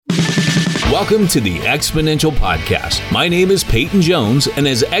Welcome to the Exponential Podcast. My name is Peyton Jones, and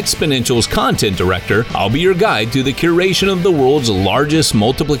as Exponential's content director, I'll be your guide through the curation of the world's largest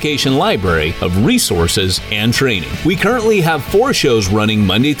multiplication library of resources and training. We currently have 4 shows running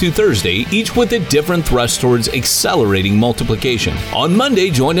Monday through Thursday, each with a different thrust towards accelerating multiplication. On Monday,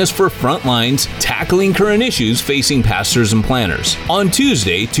 join us for Frontlines, tackling current issues facing pastors and planners. On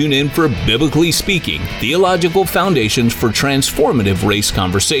Tuesday, tune in for Biblically Speaking, theological foundations for transformative race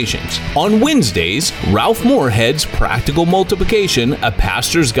conversations. On Wednesdays, Ralph Moorhead's Practical Multiplication, a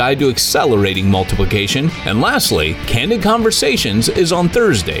pastor's guide to accelerating multiplication. And lastly, Candid Conversations is on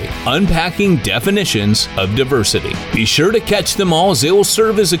Thursday, unpacking definitions of diversity. Be sure to catch them all as they will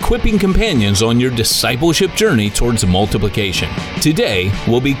serve as equipping companions on your discipleship journey towards multiplication. Today,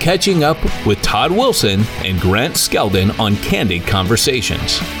 we'll be catching up with Todd Wilson and Grant Skeldon on Candid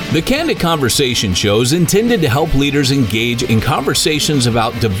Conversations. The Candid Conversation show is intended to help leaders engage in conversations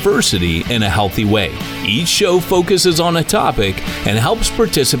about diversity in a healthy way. Each show focuses on a topic and helps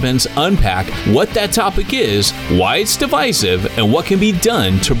participants unpack what that topic is, why it's divisive, and what can be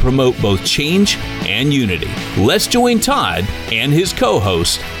done to promote both change and unity. Let's join Todd and his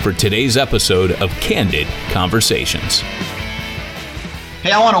co-host for today's episode of Candid Conversations.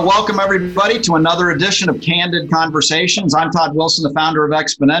 Hey, I want to welcome everybody to another edition of Candid Conversations. I'm Todd Wilson, the founder of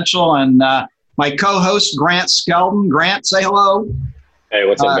Exponential, and my co-host, Grant Skeldon. Grant, say hello. Hey,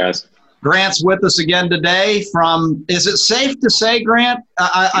 what's up, guys? Grant's with us again today from, is it safe to say, Grant,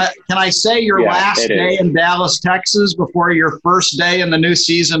 can I say your last day in Dallas, Texas before your first day in the new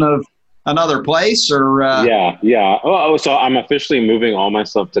season of another place? Or Yeah. Oh, so I'm officially moving all my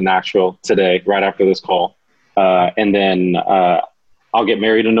stuff to Nashville today, right after this call. And then I'll get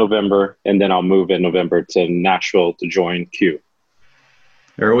married in November, and then I'll move in November to Nashville to join Q.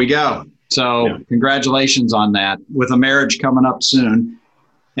 There we go. So Congratulations on that, with a marriage coming up soon.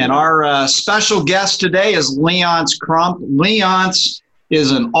 And our special guest today is Leonce Crump. Leonce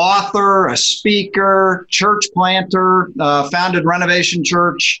is an author, a speaker, church planter, founded Renovation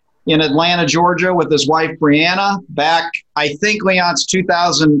Church in Atlanta, Georgia with his wife, Brianna, back, I think, Leonce,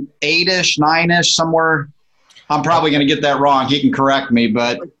 2008-ish, 9-ish, somewhere. I'm probably going to get that wrong. He can correct me,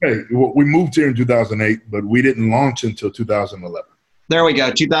 but. Okay, well, we moved here in 2008, but we didn't launch until 2011. There we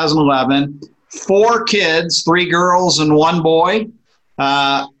go, 2011. 4 kids, 3 girls and 1 boy.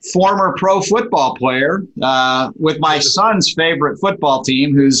 Former pro football player with my son's favorite football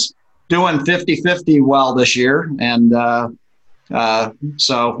team, who's doing 50-50 well this year. And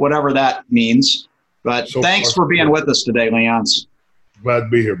so whatever that means. But thanks for being with us today, Leonce. Glad to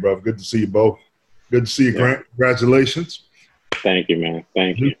be here, brother. Good to see you both. Good to see you, Grant. Congratulations. Thank you, man.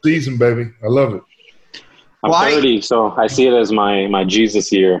 Thank you. New season, baby. I love it. I'm 30, so I see it as my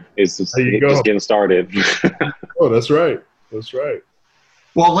Jesus year. It's just getting started. Oh, that's right. That's right.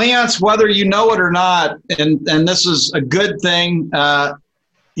 Well, Leonce, whether you know it or not, and this is a good thing,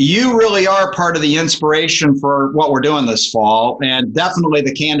 you really are part of the inspiration for what we're doing this fall, and definitely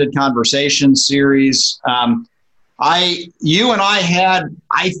the Candid Conversation series. You and I had,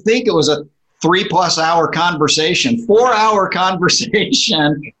 I think it was a 3+ hour conversation, 4-hour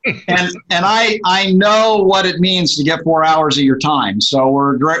conversation, and I know what it means to get 4 hours of your time. So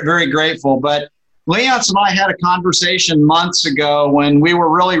we're very grateful. But Leonce and I had a conversation months ago when we were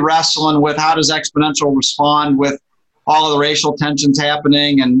really wrestling with how does Exponential respond with all of the racial tensions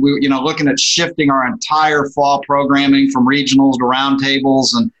happening, and we, looking at shifting our entire fall programming from regionals to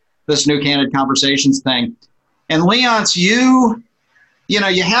roundtables and this new Candid Conversations thing. And Leonce, you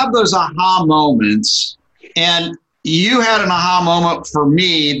have those aha moments, and you had an aha moment for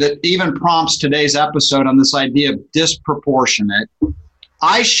me that even prompts today's episode on this idea of disproportionate.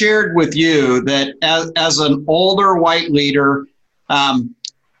 I shared with you that as an older white leader,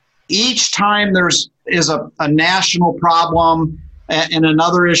 each time there's a national problem and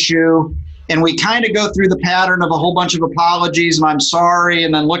another issue, and we kind of go through the pattern of a whole bunch of apologies and I'm sorry,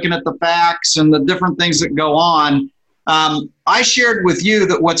 and then looking at the facts and the different things that go on. I shared with you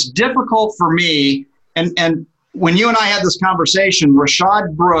that what's difficult for me, and when you and I had this conversation,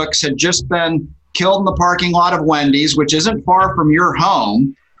 Rashad Brooks had just been killed in the parking lot of Wendy's, which isn't far from your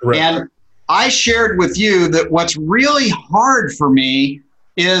home. Correct. And I shared with you that what's really hard for me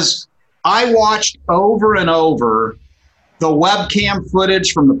is I watched over and over the webcam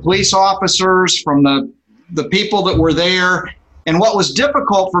footage from the police officers, from the people that were there. And what was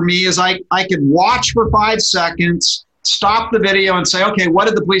difficult for me is I could watch for 5 seconds, stop the video and say, okay, what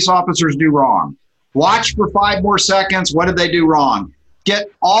did the police officers do wrong? Watch for 5 more seconds. What did they do wrong?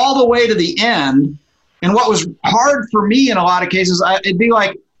 Get all the way to the end. And what was hard for me in a lot of cases, it'd be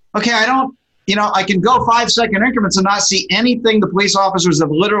like, okay, I don't, I can go 5-second increments and not see anything the police officers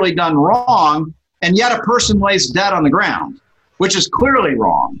have literally done wrong, and yet a person lays dead on the ground, which is clearly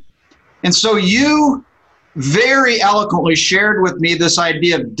wrong. And so you very eloquently shared with me this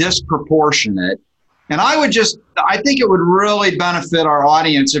idea of disproportionate. And I think it would really benefit our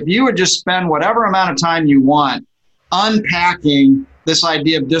audience if you would just spend whatever amount of time you want unpacking this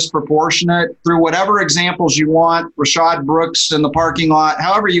idea of disproportionate through whatever examples you want, Rayshard Brooks in the parking lot,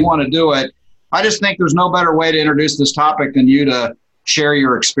 however you want to do it. I just think there's no better way to introduce this topic than you to share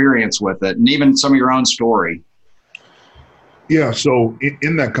your experience with it and even some of your own story. Yeah, so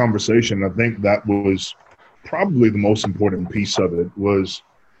in that conversation, I think that was probably the most important piece of it was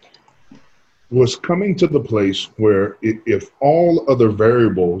coming to the place where if all other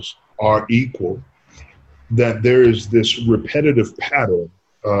variables are equal, that there is this repetitive pattern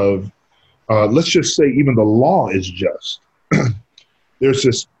of, let's just say even the law is just. There's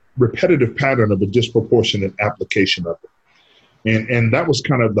this repetitive pattern of a disproportionate application of it. And that was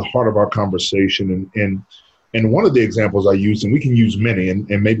kind of the heart of our conversation. And one of the examples I used, and we can use many, and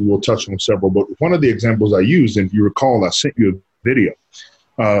maybe we'll touch on several, but one of the examples I used, and if you recall, I sent you a video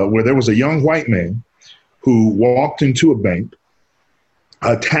where there was a young white man who walked into a bank,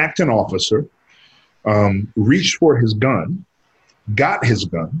 attacked an officer, reached for his gun, got his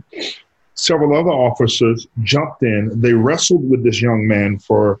gun. Several other officers jumped in. They wrestled with this young man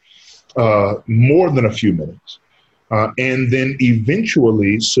for more than a few minutes. And then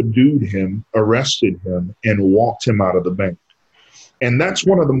eventually subdued him, arrested him, and walked him out of the bank. And that's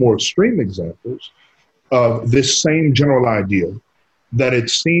one of the more extreme examples of this same general idea that it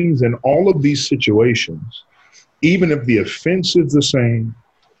seems in all of these situations, even if the offense is the same,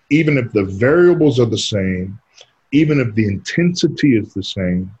 even if the variables are the same, even if the intensity is the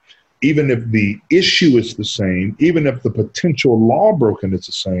same, even if the issue is the same, even if the potential law broken is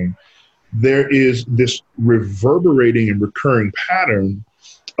the same, there is this reverberating and recurring pattern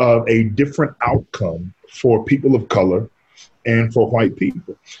of a different outcome for people of color and for white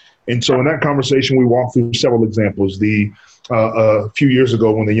people. And so in that conversation, we walked through several examples. A few years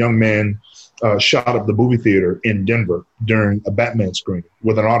ago when the young man shot up the movie theater in Denver during a Batman screening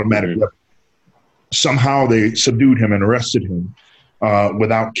with an automatic weapon. Somehow they subdued him and arrested him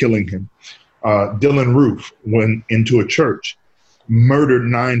without killing him. Dylan Roof went into a church, murdered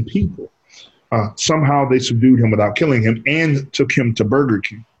 9 people. Somehow they subdued him without killing him and took him to Burger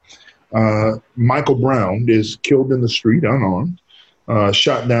King. Michael Brown is killed in the street unarmed,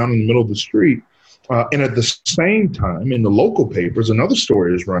 shot down in the middle of the street. And at the same time, in the local papers, another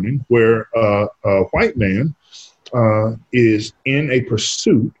story is running where a white man is in a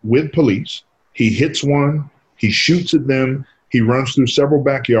pursuit with police. He hits one, he shoots at them, he runs through several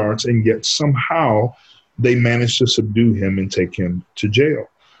backyards, and yet somehow they manage to subdue him and take him to jail.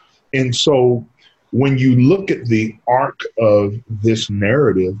 And so when you look at the arc of this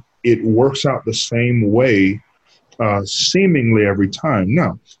narrative, it works out the same way seemingly every time.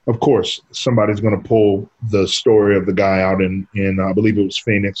 Now, of course, somebody's going to pull the story of the guy out in I believe it was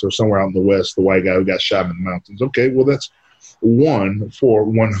Phoenix or somewhere out in the West, the white guy who got shot in the mountains. Okay, well, that's 1 for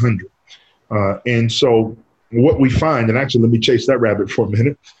 100. And so what we find, and actually let me chase that rabbit for a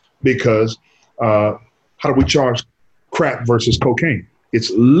minute, because how do we charge crack versus cocaine?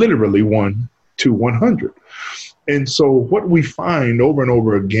 It's literally 1 to 100. And so what we find over and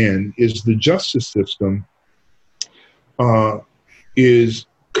over again is the justice system is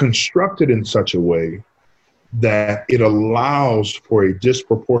constructed in such a way that it allows for a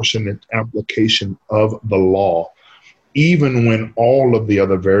disproportionate application of the law, even when all of the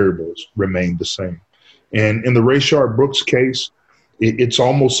other variables remain the same. And in the Rayshard Brooks case, it's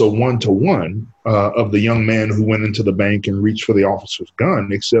almost a 1-to-1 of the young man who went into the bank and reached for the officer's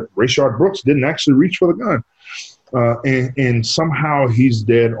gun, except Rayshard Brooks didn't actually reach for the gun. And somehow he's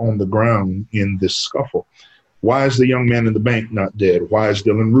dead on the ground in this scuffle. Why is the young man in the bank not dead? Why is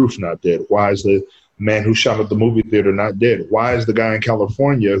Dylan Roof not dead? Why is the man who shot at the movie theater not dead? Why is the guy in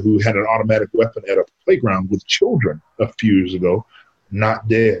California who had an automatic weapon at a playground with children a few years ago not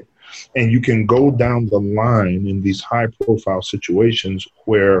dead? And you can go down the line in these high-profile situations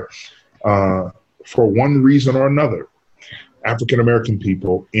where, for one reason or another, African-American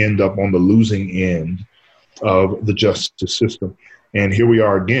people end up on the losing end of the justice system. And here we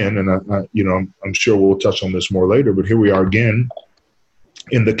are again, and I'm sure we'll touch on this more later, but here we are again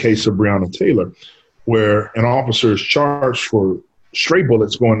in the case of Breonna Taylor, where an officer is charged for stray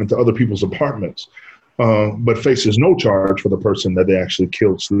bullets going into other people's apartments, but faces no charge for the person that they actually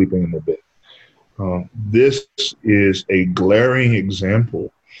killed sleeping in their bed. This is a glaring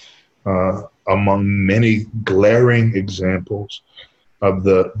example among many glaring examples of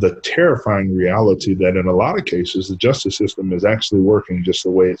the terrifying reality that in a lot of cases, the justice system is actually working just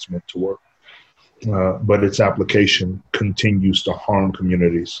the way it's meant to work. But its application continues to harm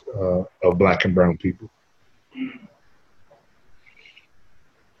communities of Black and brown people.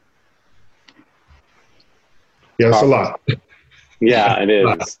 Yeah, it's a lot. Yeah, it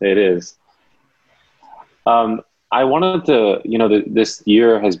is. It is. I wanted to, this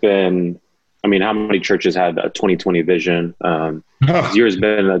year has been, how many churches had a 2020 vision? This year has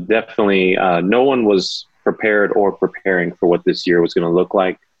been definitely, no one was prepared or preparing for what this year was going to look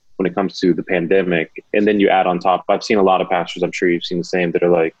like when it comes to the pandemic. And then you add on top, I've seen a lot of pastors, I'm sure you've seen the same, that are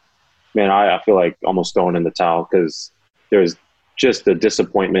like, man, I feel like almost throwing in the towel because there's just the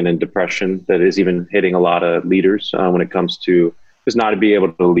disappointment and depression that is even hitting a lot of leaders when it comes to just not to be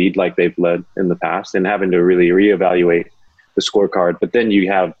able to lead like they've led in the past and having to really reevaluate the scorecard. But then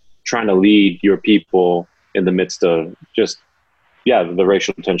you have trying to lead your people in the midst of just, the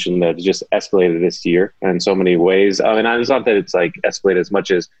racial tension that just escalated this year in so many ways. And it's not that it's like escalated as much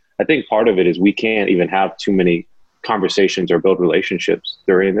as I think part of it is we can't even have too many conversations or build relationships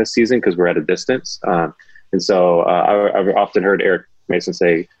during this season because we're at a distance. And so I've often heard Eric Mason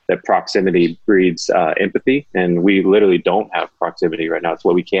say that proximity breeds empathy, and we literally don't have proximity right now. It's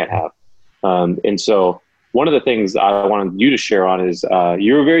what we can't have. And so one of the things I wanted you to share on is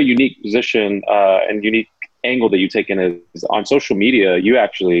you're a very unique position and unique angle that you take in is on social media. You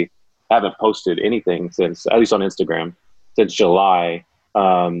actually haven't posted anything since, at least on Instagram, since July.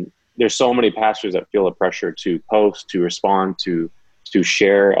 There's so many pastors that feel the pressure to post, to respond, to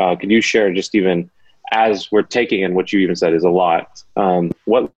share. Could you share just even as we're taking in what you even said is a lot,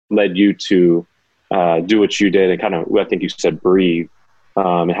 what led you to do what you did and kind of, I think you said, breathe?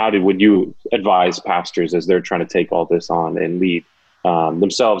 And would you advise pastors as they're trying to take all this on and lead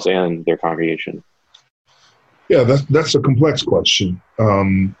themselves and their congregation? Yeah, that's a complex question,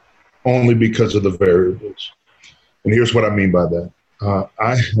 only because of the variables. And here's what I mean by that.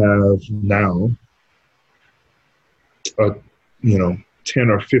 I have now a 10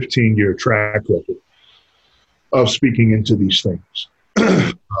 or 15 year track record of speaking into these things.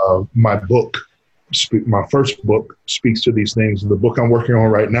 My first book speaks to these things. The book I'm working on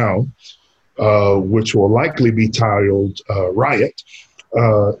right now, which will likely be titled Riot,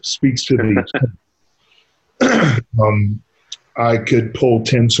 speaks to these things. I could pull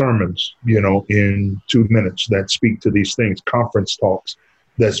 10 sermons, in 2 minutes that speak to these things, conference talks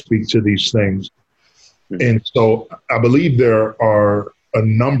that speak to these things. Mm-hmm. And so I believe there are a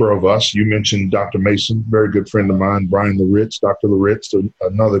number of us. You mentioned Dr. Mason, very good friend of mine, Brian Laritz, Dr. Laritz,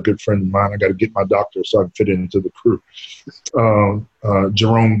 another good friend of mine. I got to get my doctor so I can fit into the crew.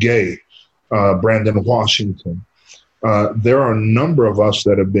 Jerome Gay, Brandon Washington. There are a number of us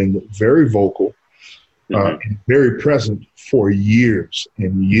that have been very vocal, and very present for years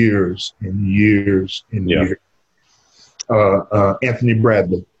and years and years and years. Anthony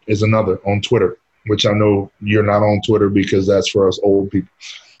Bradley is another on Twitter, which I know you're not on Twitter because that's for us old people.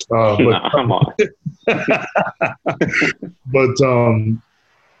 Come on.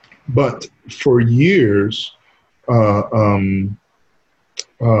 But for years,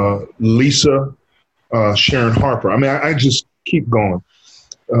 Lisa, Sharon Harper. I just keep going.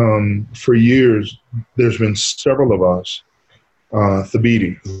 For years, there's been several of us,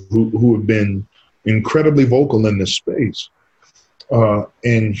 Thabiti, who have been incredibly vocal in this space,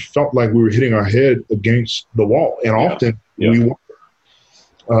 and felt like we were hitting our head against the wall. And often we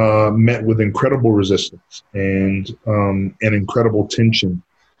were met with incredible resistance and incredible tension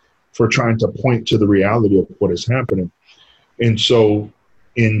for trying to point to the reality of what is happening. And so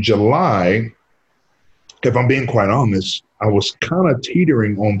in July, if I'm being quite honest, I was kind of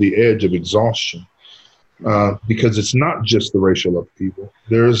teetering on the edge of exhaustion because it's not just the racial upheaval.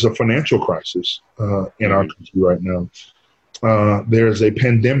 There is a financial crisis in our country right now. There is a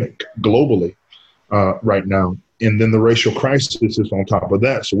pandemic globally right now, and then the racial crisis is on top of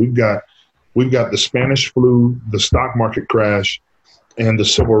that. So we've got the Spanish flu, the stock market crash, and the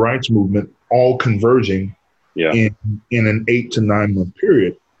civil rights movement all converging in an 8 to 9 month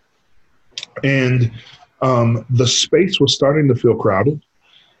period. And the space was starting to feel crowded.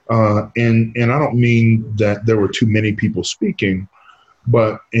 And I don't mean that there were too many people speaking,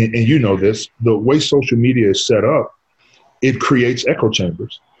 but, and you know this, the way social media is set up, it creates echo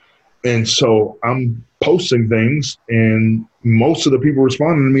chambers. And so I'm posting things and most of the people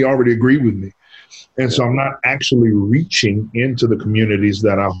responding to me already agree with me. And so I'm not actually reaching into the communities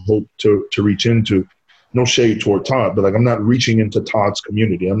that I hope to reach into. No shade toward Todd, but I'm not reaching into Todd's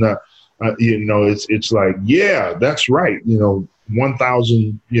community. I'm not, it's like, yeah, that's right.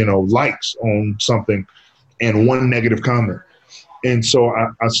 1,000, likes on something and one negative comment. And so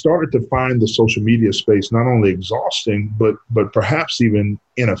I started to find the social media space not only exhausting, but perhaps even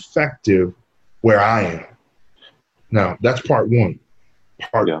ineffective where I am. Now, that's part one.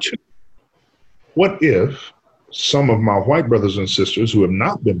 Part two. What if some of my white brothers and sisters who have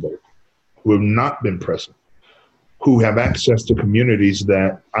not been vocal, who have not been present, who have access to communities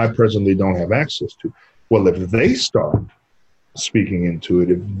that I presently don't have access to, well, if they start speaking into it,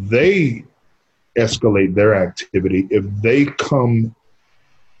 if they escalate their activity, if they come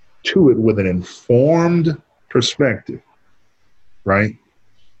to it with an informed perspective, right?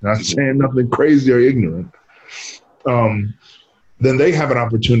 Not saying nothing crazy or ignorant, then they have an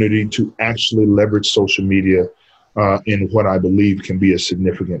opportunity to actually leverage social media in what I believe can be a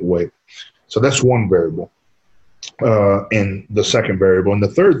significant way. So that's one variable. And the second variable. And the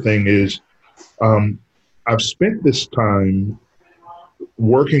third thing is I've spent this time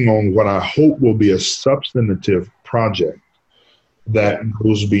working on what I hope will be a substantive project that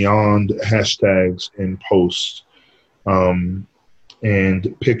goes beyond hashtags and posts and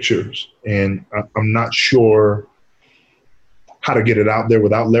pictures. And I'm not sure how to get it out there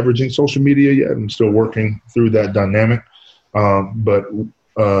without leveraging social media yet. I'm still working through that dynamic. But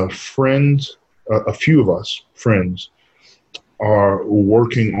friends, a few of us friends, are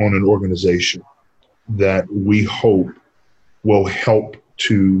working on an organization that we hope will help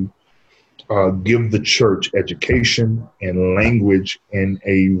to give the church education and language and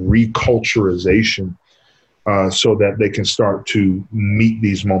a reculturization so that they can start to meet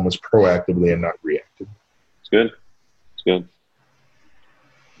these moments proactively and not reactively. It's good. It's good.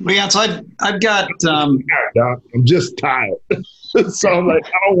 Lance, I've got. I'm just tired. So I'm like,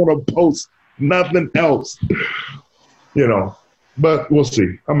 I don't want to post nothing else, but we'll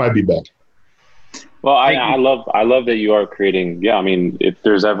see. I might be back. Well, I love that you are creating. Yeah, I mean, if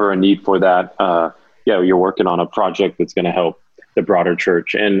there's ever a need for that, you're working on a project that's going to help the broader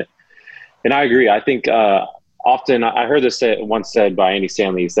church. And I agree. I think often I heard this once said by Andy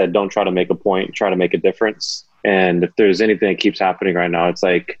Stanley. He said, "Don't try to make a point, try to make a difference." And if there's anything that keeps happening right now, it's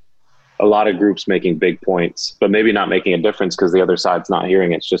like a lot of groups making big points, but maybe not making a difference because the other side's not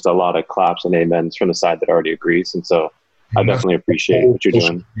hearing it. It's just a lot of claps and amens from the side that already agrees. And so I definitely appreciate what you're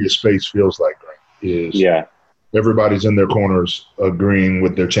doing. Your space feels like, right? Is everybody's in their corners agreeing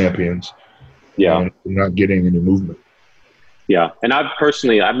with their champions. Yeah. And not getting any movement. Yeah. And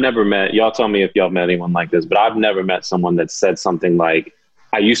I've never met, y'all tell me if y'all met anyone like this, but I've never met someone that said something like,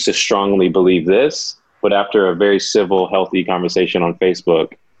 I used to strongly believe this, but after a very civil, healthy conversation on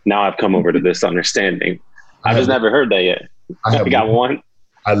Facebook, now I've come over to this understanding. I've just never heard that yet. I got one.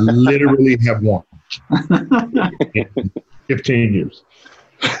 I literally have one. 15 years.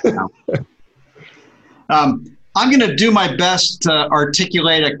 I'm going to do my best to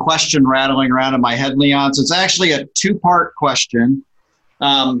articulate a question rattling around in my head, Leon. It's actually a two-part question.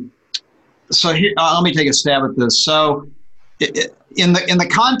 So here, let me take a stab at this. So in the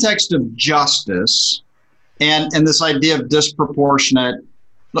context of justice and this idea of disproportionate,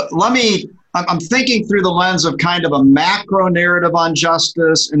 I'm thinking through the lens of kind of a macro narrative on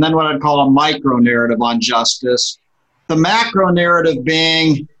justice and then what I'd call a micro narrative on justice. The macro narrative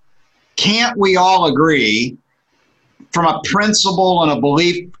being, can't we all agree from a principle and a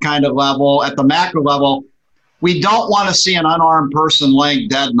belief kind of level at the macro level, we don't want to see an unarmed person laying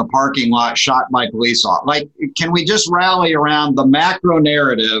dead in the parking lot shot by police officers. Like, can we just rally around the macro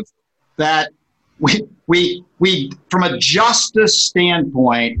narrative that we from a justice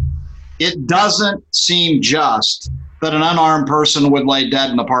standpoint, it doesn't seem just that an unarmed person would lay dead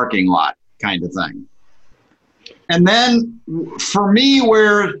in the parking lot kind of thing. And then for me,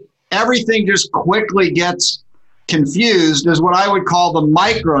 where everything just quickly gets confused is what I would call the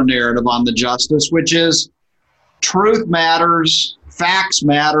micro narrative on the justice, which is truth matters, facts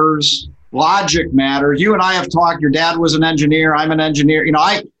matters, logic matters. You and I have talked, your dad was an engineer, I'm an engineer.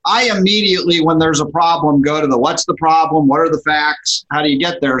 I immediately, when there's a problem, go to what's the problem? What are the facts? How do you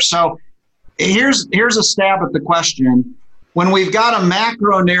get there? So here's a stab at the question. When we've got a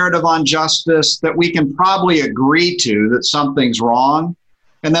macro narrative on justice that we can probably agree to that something's wrong,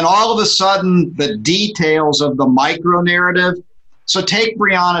 and then all of a sudden the details of the micro narrative. So take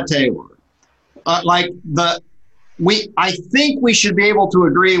Breonna Taylor. I think we should be able to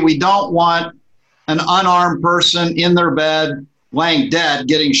agree we don't want an unarmed person in their bed laying dead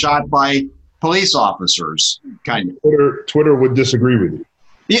getting shot by police officers, kind of. Twitter would disagree with you.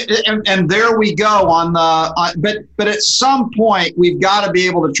 Yeah, and there we go but at some point we've got to be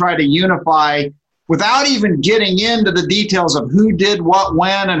able to try to unify without even getting into the details of who did what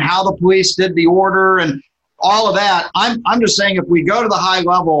when and how the police did the order and all of that. I'm just saying if we go to the high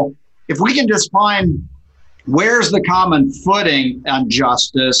level, if we can just find where's the common footing on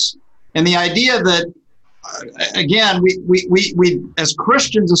justice? And the idea that, again, we as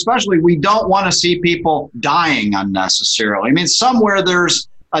Christians especially, we don't want to see people dying unnecessarily. I mean, somewhere there's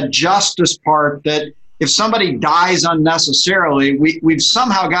a justice part that if somebody dies unnecessarily, we've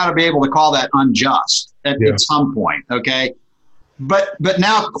somehow got to be able to call that unjust at some point, okay? But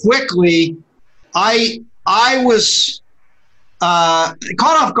now quickly, I was caught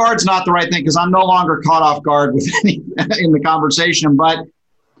off guard's not the right thing because I'm no longer caught off guard with any in the conversation, but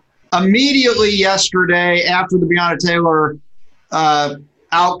immediately yesterday after the Breonna Taylor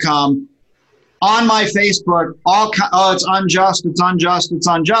outcome, on my Facebook, it's unjust, it's unjust, it's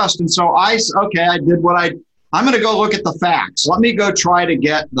unjust. And so I did I'm going to go look at the facts. Let me go try to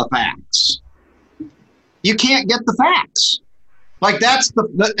get the facts. You can't get the facts. Like that's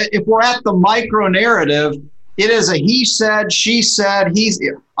if we're at the micro narrative, it is a he said, she said,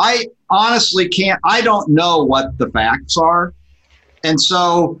 I honestly I don't know what the facts are. And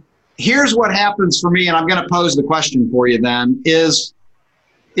so here's what happens for me, and I'm going to pose the question for you then, is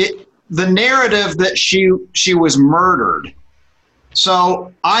the narrative that she was murdered.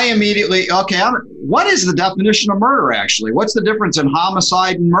 So I immediately, what is the definition of murder actually? What's the difference in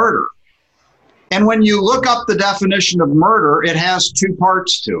homicide and murder? And when you look up the definition of murder, it has two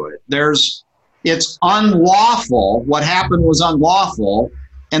parts to it. It's unlawful. What happened was unlawful.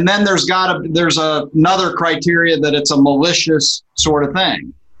 And then there's another criteria that it's a malicious sort of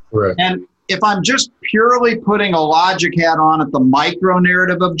thing. Right. And if I'm just purely putting a logic hat on at the micro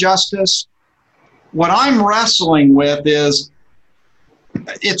narrative of justice, what I'm wrestling with is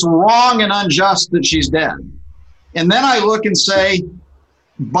it's wrong and unjust that she's dead. And then I look and say,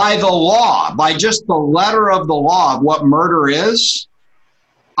 by the law, by just the letter of the law of what murder is,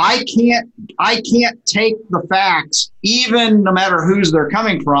 I can't take the facts, even no matter whose they're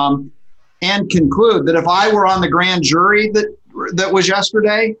coming from, and conclude that if I were on the grand jury that was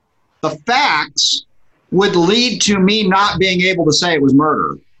yesterday, the facts would lead to me not being able to say it was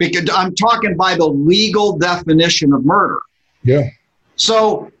murder, because I'm talking by the legal definition of murder. Yeah.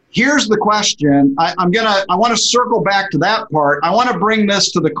 So here's the question. I want to circle back to that part. I want to bring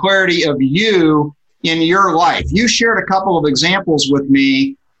this to the clarity of you in your life. You shared a couple of examples with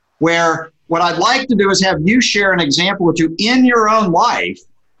me where what I'd like to do is have you share an example or two in your own life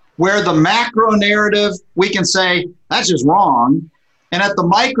where the macro narrative, we can say that's just wrong. And at the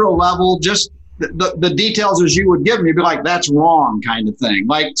micro level, just the details as you would give me, you'd be like, that's wrong kind of thing.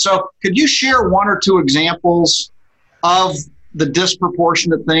 Like, so could you share one or two examples of the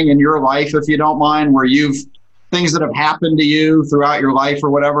disproportionate thing in your life, if you don't mind, where things that have happened to you throughout your life or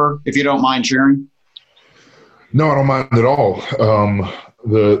whatever, if you don't mind sharing? No, I don't mind at all.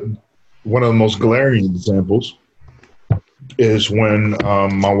 One of the most glaring examples is when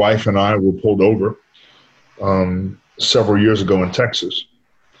my wife and I were pulled over several years ago in Texas.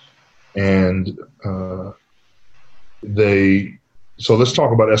 And so let's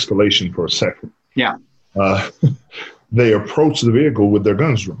talk about escalation for a second. Yeah. They approached the vehicle with their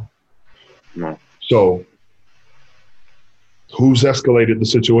guns drawn. No. So who's escalated the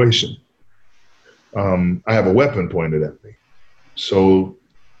situation? I have a weapon pointed at me. So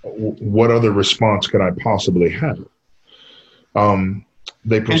what other response could I possibly have? And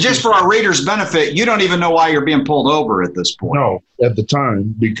just for our readers' benefit, you don't even know why you're being pulled over at this point. No, at the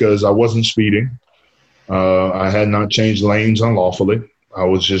time, because I wasn't speeding. I had not changed lanes unlawfully. I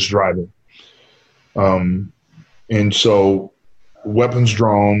was just driving. And so weapons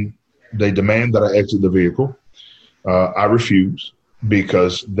drawn, they demand that I exit the vehicle. I refuse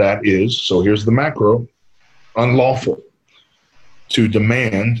because that is, so here's the macro, unlawful to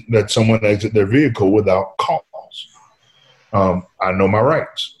demand that someone exit their vehicle without cause. I know my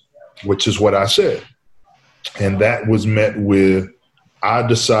rights, which is what I said. And that was met with, I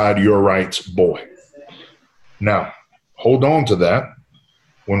decide your rights, boy. Now, hold on to that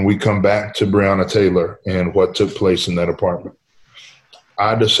when we come back to Breonna Taylor and what took place in that apartment.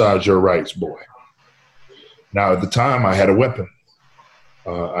 I decide your rights, boy. Now, at the time, I had a weapon.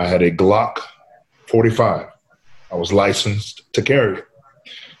 I had a Glock 45. I was licensed to carry it.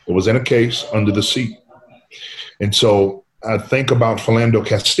 It was in a case under the seat. And so I think about Philando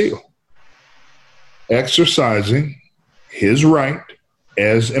Castile exercising his right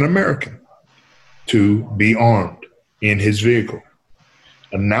as an American to be armed in his vehicle,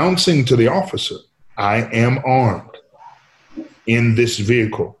 announcing to the officer, I am armed in this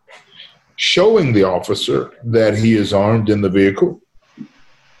vehicle, showing the officer that he is armed in the vehicle,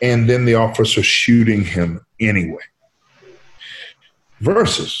 and then the officer shooting him anyway.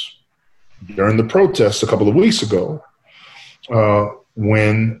 Versus during the protest a couple of weeks ago,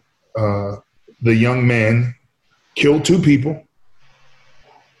 when the young man killed 2 people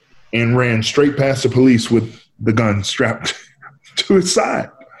and ran straight past the police with the gun strapped to his side,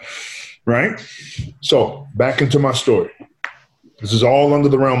 right? So back into my story. This is all under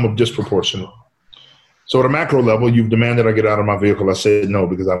the realm of disproportionate. So at a macro level, you've demanded I get out of my vehicle. I said no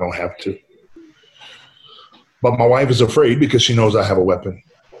because I don't have to. But my wife is afraid because she knows I have a weapon.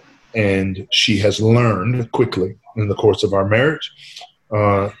 And she has learned quickly in the course of our marriage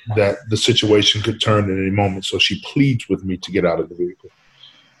that the situation could turn at any moment. So she pleads with me to get out of the vehicle.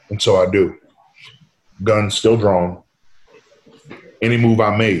 And so I do. Gun still drawn. Any move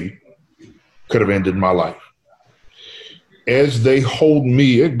I made could have ended my life. As they hold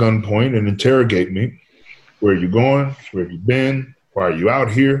me at gunpoint and interrogate me, where are you going? Where have you been? Why are you out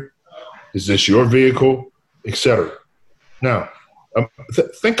here? Is this your vehicle? Etc. Now,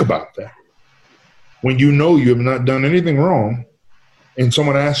 think about that. When you know you have not done anything wrong and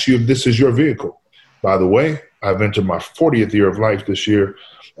someone asks you if this is your vehicle. By the way, I've entered my 40th year of life this year,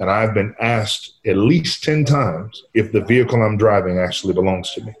 and I've been asked at least 10 times if the vehicle I'm driving actually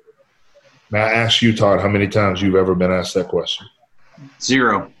belongs to me. May I ask you, Todd, how many times you've ever been asked that question?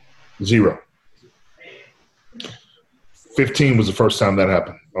 0. 15 was the first time that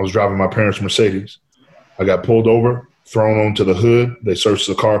happened. I was driving my parents' Mercedes. I got pulled over, thrown onto the hood. They searched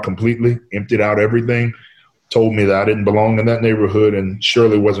the car completely, emptied out everything, told me that I didn't belong in that neighborhood and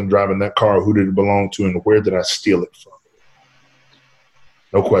surely wasn't driving that car. Who did it belong to and where did I steal it from?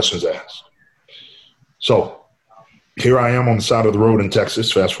 No questions asked. So here I am on the side of the road in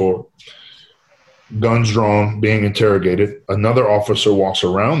Texas, fast forward. Guns drawn, being interrogated. Another officer walks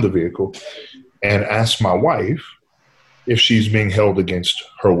around the vehicle and asks my wife if she's being held against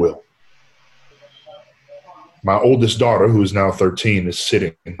her will. My oldest daughter, who is now 13, is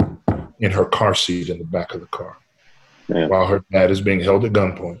sitting in her car seat in the back of the car while her dad is being held at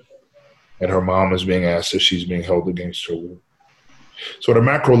gunpoint and her mom is being asked if she's being held against her will. So at a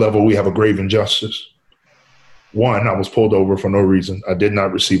macro level, we have a grave injustice. 1, I was pulled over for no reason. I did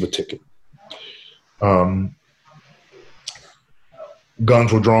not receive a ticket. Guns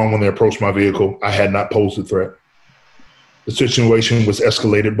were drawn when they approached my vehicle. I had not posed a threat. The situation was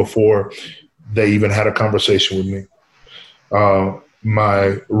escalated before they even had a conversation with me.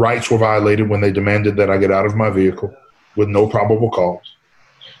 My rights were violated when they demanded that I get out of my vehicle with no probable cause.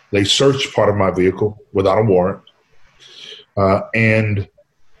 They searched part of my vehicle without a warrant. And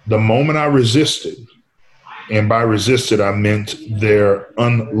the moment I resisted, and by resisted, I meant their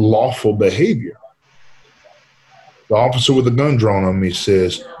unlawful behavior, the officer with the gun drawn on me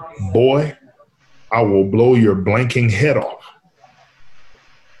says, "Boy, I will blow your blanking head off."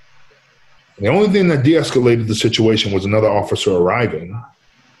 The only thing that de-escalated the situation was another officer arriving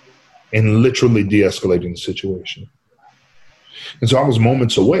and literally de-escalating the situation. And so I was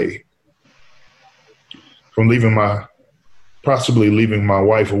moments away from possibly leaving my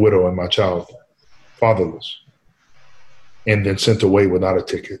wife a widow and my child fatherless, and then sent away without a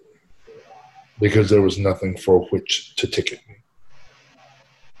ticket because there was nothing for which to ticket me.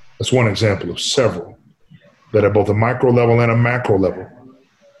 That's one example of several that at both a micro level and a macro level,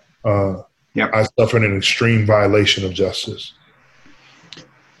 I suffered an extreme violation of justice.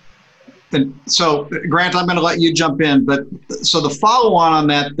 And so, Grant, I'm going to let you jump in. But so the follow-on on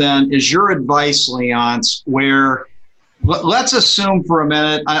that then is your advice, Leonce, where let's assume for a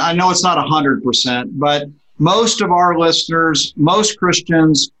minute, I know it's not 100%, but most of our listeners, most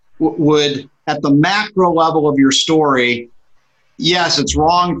Christians would, at the macro level of your story, yes, it's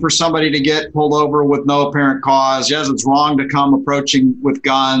wrong for somebody to get pulled over with no apparent cause. Yes, it's wrong to come approaching with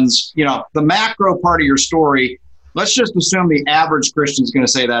guns. You know, the macro part of your story, let's just assume the average Christian is going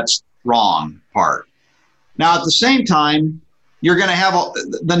to say that's wrong part. Now, at the same time, you're going to have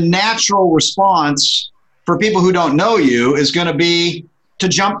the natural response for people who don't know you is going to be to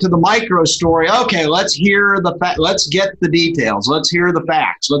jump to the micro story. Okay, let's hear let's get the details. Let's hear the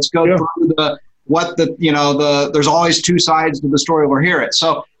facts. Let's go through there's always 2 sides to the story. We'll hear it.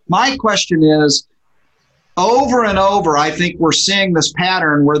 So my question is, over and over, I think we're seeing this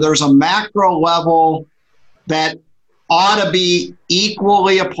pattern where there's a macro level that ought to be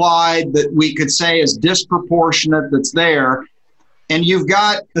equally applied, that we could say is disproportionate, that's there. And you've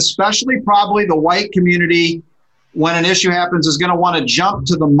got, especially probably the white community, when an issue happens, is going to want to jump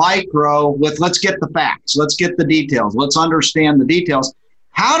to the micro with, let's get the facts, let's get the details, let's understand the details.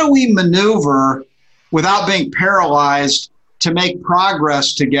 How do we maneuver without being paralyzed to make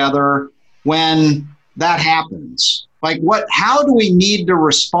progress together when that happens? Like how do we need to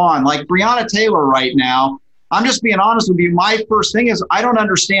respond? Like Breonna Taylor right now, I'm just being honest with you. My first thing is I don't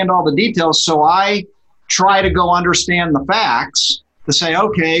understand all the details. So I try to go understand the facts to say,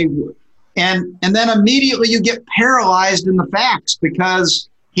 okay. And then immediately you get paralyzed in the facts because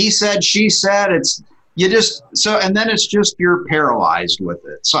he said, she said, and then it's just you're paralyzed with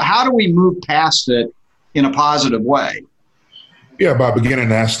it. So how do we move past it in a positive way? Yeah, by beginning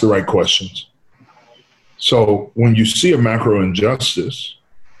to ask the right questions. So when you see a macro injustice,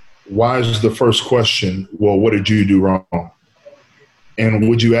 why is the first question, well, what did you do wrong? And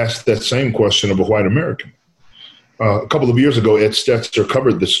would you ask that same question of a white American? A couple of years ago, Ed Stetzer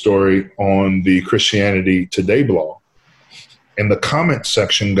covered this story on the Christianity Today blog. And the comment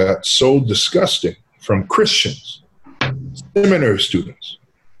section got so disgusting from Christians, seminary students,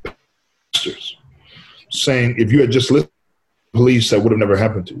 pastors, saying, if you had just listened to the police, that would have never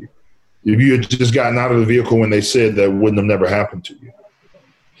happened to you. If you had just gotten out of the vehicle when they said, that wouldn't have never happened to you.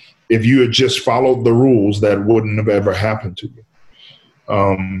 If you had just followed the rules, that wouldn't have ever happened to you.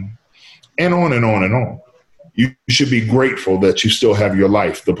 And on and on and on. You should be grateful that you still have your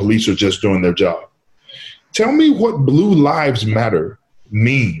life. The police are just doing their job. Tell me what Blue Lives Matter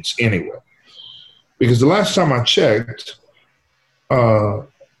means anyway. Because the last time I checked, a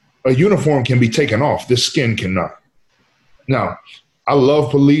uniform can be taken off. This skin cannot. Now, I love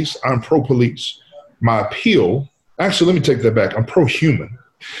police. I'm pro-police. My appeal, actually, let me take that back. I'm pro-human.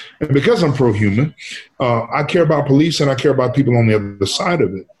 And because I'm pro-human, I care about police and I care about people on the other side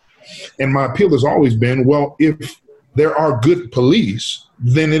of it. And my appeal has always been, well, if there are good police,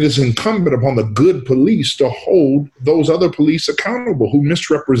 then it is incumbent upon the good police to hold those other police accountable who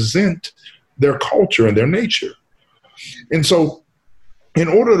misrepresent their culture and their nature. And so in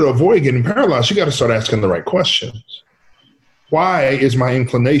order to avoid getting paralyzed, you got to start asking the right questions. Why is my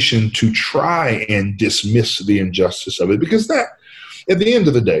inclination to try and dismiss the injustice of it? Because that, at the end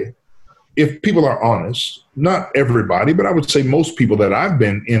of the day, if people are honest, not everybody, but I would say most people that I've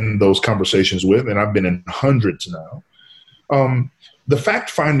been in those conversations with, and I've been in hundreds now, the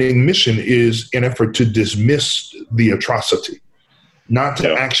fact-finding mission is an effort to dismiss the atrocity, not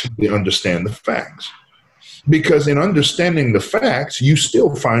to actually understand the facts. Because in understanding the facts, you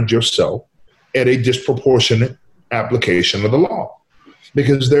still find yourself at a disproportionate application of the law,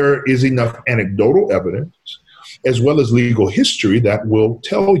 because there is enough anecdotal evidence as well as legal history that will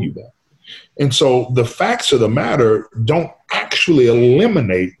tell you that. And so the facts of the matter don't actually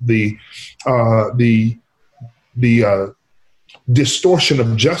eliminate the distortion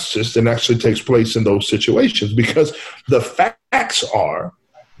of justice that actually takes place in those situations, because the facts are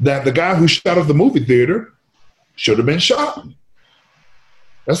that the guy who shot up the movie theater should have been shot.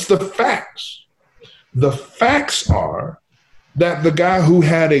 That's the facts. The facts are that the guy who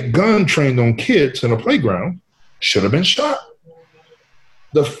had a gun trained on kids in a playground should have been shot.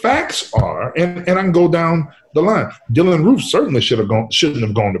 The facts are, and I can go down the line. Dylan Roof certainly shouldn't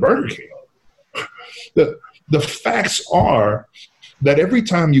have gone to Burger King. The facts are that every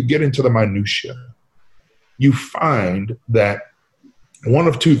time you get into the minutia, you find that one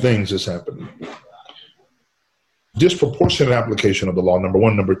of two things is happening. Disproportionate application of the law, number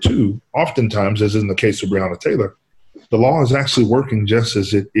one. Number two, oftentimes, as in the case of Breonna Taylor, the law is actually working just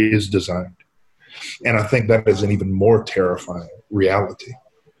as it is designed. And I think that is an even more terrifying reality,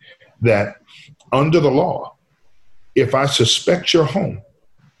 that under the law, if I suspect your home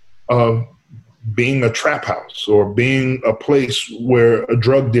of being a trap house or being a place where a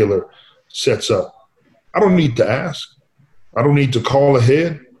drug dealer sets up, I don't need to ask. I don't need to call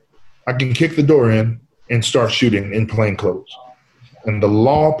ahead. I can kick the door in and start shooting in plain clothes. And the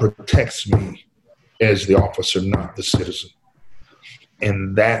law protects me as the officer, not the citizen.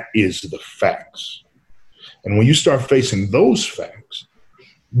 And that is the facts. And when you start facing those facts,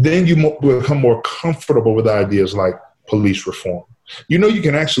 then you become more comfortable with ideas like police reform. You know, you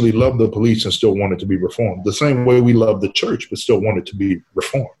can actually love the police and still want it to be reformed, the same way we love the church but still want it to be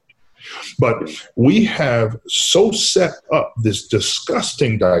reformed. But we have so set up this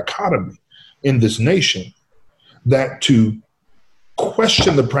disgusting dichotomy in this nation that to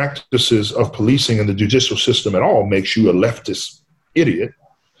question the practices of policing and the judicial system at all makes you a leftist idiot,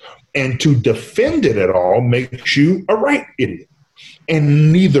 and to defend it at all makes you a right idiot.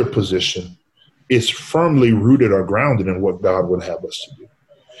 And neither position is firmly rooted or grounded in what God would have us to do.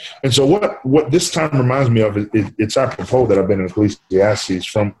 And so what this time reminds me of, it's apropos that I've been in Ecclesiastes,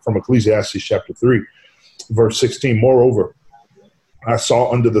 from Ecclesiastes chapter 3, verse 16. Moreover, I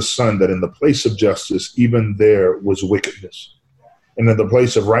saw under the sun that in the place of justice, even there was wickedness. And in the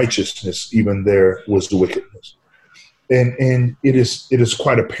place of righteousness, even there was wickedness. And it is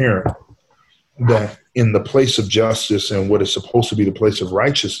quite apparent that in the place of justice and what is supposed to be the place of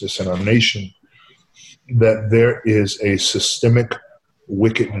righteousness in our nation, that there is a systemic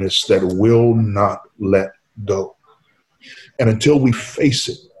wickedness that will not let go. And until we face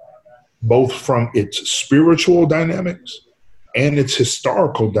it, both from its spiritual dynamics and its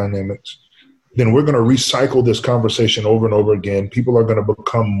historical dynamics, then we're going to recycle this conversation over and over again. People are going to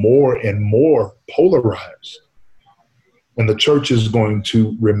become more and more polarized. And the church is going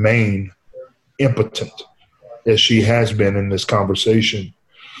to remain impotent, as she has been in this conversation,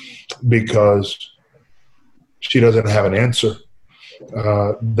 because she doesn't have an answer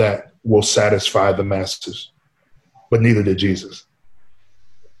that will satisfy the masses. But neither did Jesus.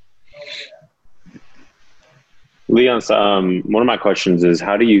 Leon, one of my questions is,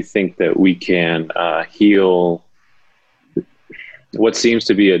 how do you think that we can heal what seems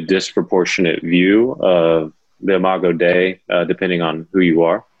to be a disproportionate view of the Imago Dei, depending on who you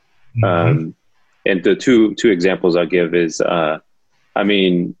are? Mm-hmm. And the two examples I'll give is, kind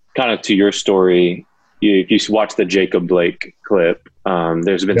of to your story, if you watch the Jacob Blake clip,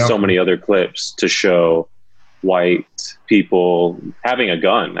 there's been so many other clips to show white people having a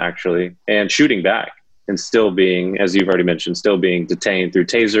gun, actually, and shooting back, and still being, as you've already mentioned, still being detained through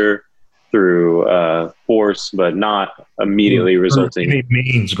taser, through force, but not immediately resulting. Through any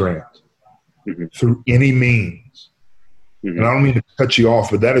means, Grant. Mm-hmm. Through any means. Mm-hmm. And I don't mean to cut you off,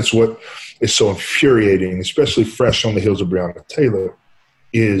 but that is what is so infuriating, especially fresh on the heels of Breonna Taylor,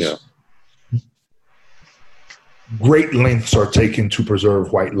 is great lengths are taken to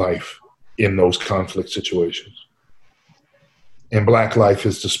preserve white life in those conflict situations. And black life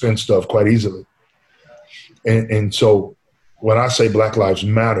is dispensed of quite easily. And so when I say Black Lives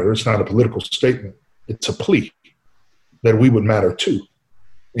Matter, it's not a political statement. It's a plea that we would matter too.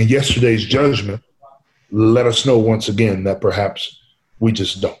 And yesterday's judgment let us know once again that perhaps we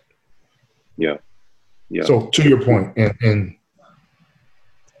just don't. Yeah. So to your point, and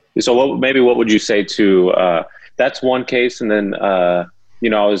so what would you say to that's one case, and then I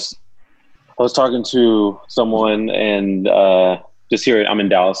was talking to someone, and just here I'm in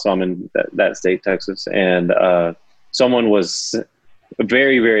Dallas, so I'm in that state, Texas, and someone was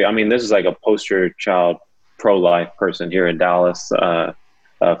very, very. This is like a poster child pro-life person here in Dallas, a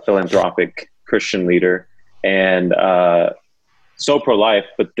philanthropic Christian leader, and so pro-life.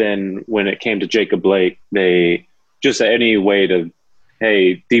 But then when it came to Jacob Blake, they just any way to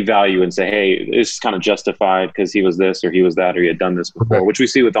devalue and say, hey, it's kind of justified because he was this or he was that or he had done this before, which we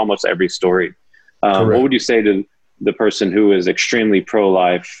see with almost every story. What would you say to the person who is extremely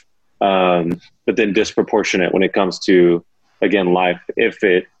pro-life, but then disproportionate when it comes to, again, life, if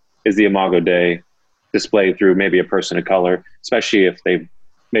it is the Imago Dei displayed through maybe a person of color, especially if they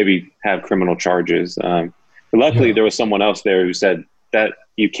maybe have criminal charges? But luckily, there was someone else there who said that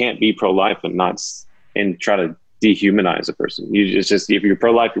you can't be pro-life and try to dehumanize a person. It's just, if you're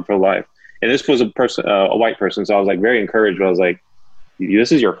pro-life, you're pro-life. And this was a white person, so I was like very encouraged. But I was like,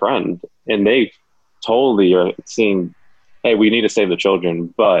 this is your friend, and they totally are seeing, hey, we need to save the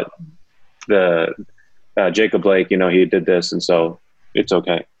children. But the Jacob Blake, he did this, and so it's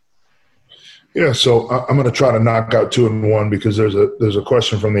okay. Yeah, so I'm going to try to knock out two in one, because there's a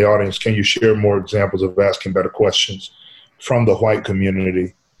question from the audience. Can you share more examples of asking better questions from the white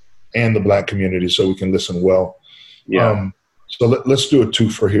community and the black community so we can listen well? Yeah. So let's do a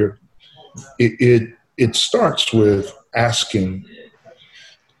twofer here. It starts with asking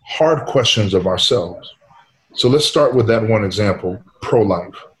hard questions of ourselves. So let's start with that one example,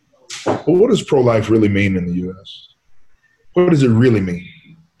 pro-life. Well, what does pro-life really mean in the U.S.? What does it really mean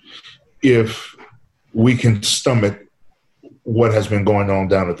if we can stomach what has been going on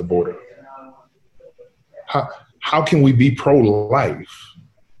down at the border? How can we be pro-life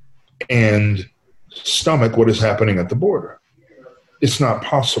and stomach what is happening at the border? It's not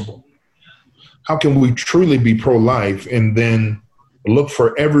possible. How can we truly be pro-life and then look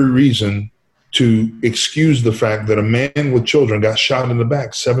for every reason to excuse the fact that a man with children got shot in the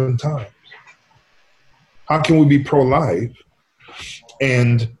back 7 times? How can we be pro-life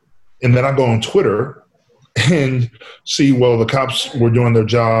and then I go on Twitter and see, well, the cops were doing their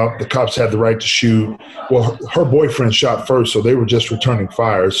job. The cops had the right to shoot. Well, her boyfriend shot first, so they were just returning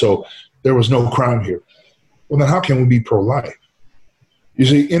fire. So there was no crime here. Well, then how can we be pro-life? You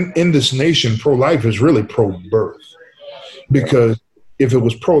see, in this nation, pro-life is really pro-birth. Because if it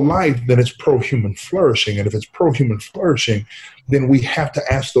was pro-life, then it's pro-human flourishing. And if it's pro-human flourishing, then we have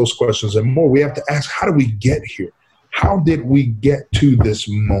to ask those questions and more. We have to ask, how do we get here? How did we get to this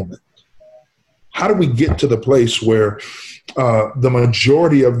moment? How do we get to the place where the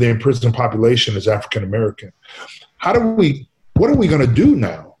majority of the imprisoned population is African American? What are we going to do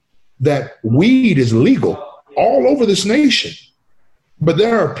now that weed is legal all over this nation, but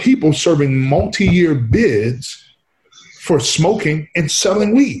there are people serving multi-year bids for smoking and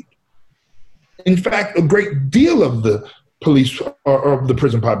selling weed? In fact, a great deal of the police or of the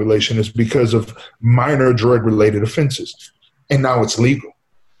prison population is because of minor drug-related offenses. And now it's legal.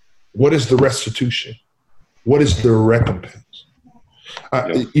 What is the restitution? What is the recompense?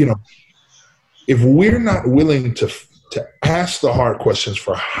 If we're not willing to ask the hard questions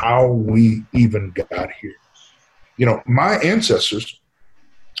for how we even got here. My ancestors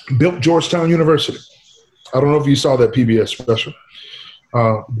built Georgetown University. I don't know if you saw that PBS special,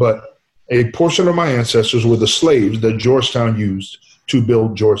 but a portion of my ancestors were the slaves that Georgetown used to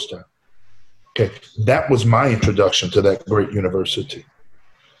build Georgetown. Okay, that was my introduction to that great university.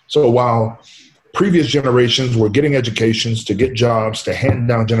 So while previous generations were getting educations to get jobs, to hand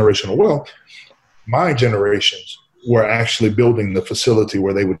down generational wealth, my generations were actually building the facility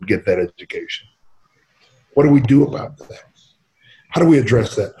where they would get that education. What do we do about that? How do we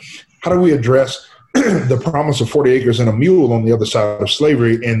address that? How do we address the promise of 40 acres and a mule on the other side of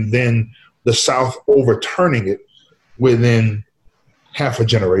slavery, and then the South overturning it within half a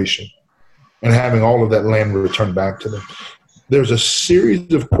generation and having all of that land returned back to them? There's a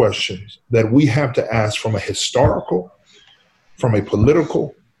series of questions that we have to ask from a historical, from a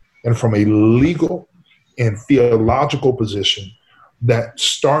political, and from a legal and theological position that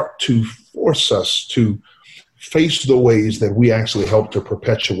start to force us to face the ways that we actually help to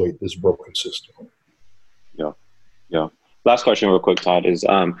perpetuate this broken system. Yeah. Last question real quick, Todd, is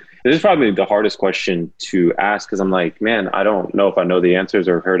this is probably the hardest question to ask, because I'm like, man, I don't know if I know the answers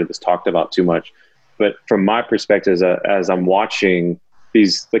or heard this talked about too much. But from my perspective, as I'm watching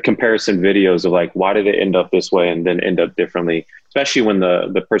the comparison videos of like, why did it end up this way and then end up differently, especially when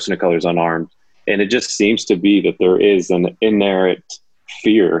the person of color is unarmed. And it just seems to be that there is an inherent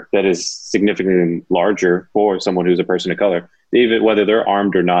fear that is significantly larger for someone who's a person of color, even whether they're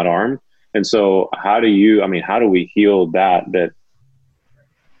armed or not armed. And so how do we heal that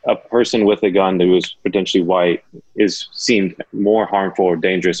a person with a gun who is potentially white is seen more harmful or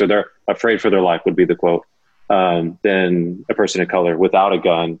dangerous, or they're afraid for their life, would be the quote, than a person of color without a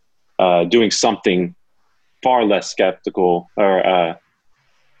gun, doing something far less skeptical or,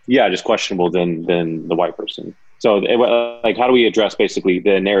 just questionable than the white person. So how do we address basically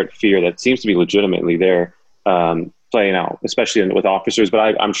the inherent fear that seems to be legitimately there, playing out, especially with officers, but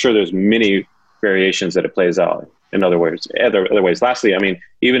I'm sure there's many variations that it plays out in other ways. Lastly,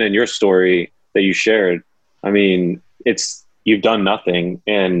 even in your story that you shared, you've done nothing,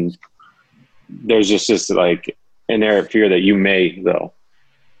 and there's just this like inherent fear that you may, though.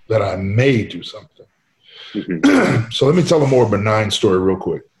 That I may do something. Mm-hmm. So let me tell a more benign story real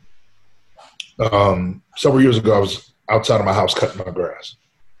quick. Several years ago, I was outside of my house cutting my grass,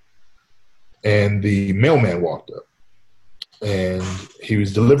 and the mailman walked up, and he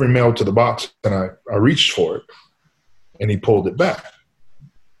was delivering mail to the box, and I reached for it, and he pulled it back.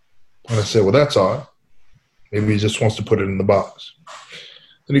 And I said, well, that's odd. Maybe he just wants to put it in the box.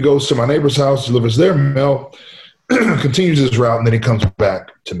 Then he goes to my neighbor's house, delivers their mail, continues his route, and then he comes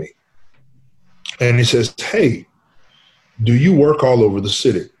back to me. And he says, hey, do you work all over the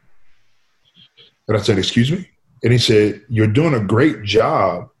city? And I said, excuse me? And he said, you're doing a great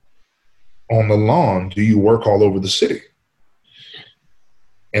job on the lawn. Do you work all over the city?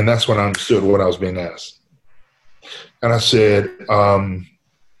 And that's when I understood what I was being asked. And I said,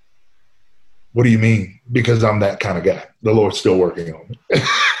 what do you mean? Because I'm that kind of guy. The Lord's still working on me.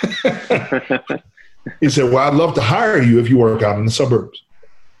 He said, well, I'd love to hire you if you work out in the suburbs.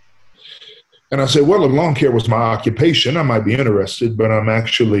 And I said, well, if lawn care was my occupation, I might be interested, but I'm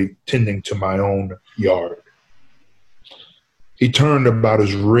actually tending to my own yard. He turned about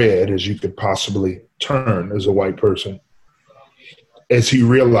as red as you could possibly turn as a white person as he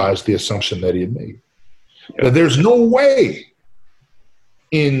realized the assumption that he had made. That there's no way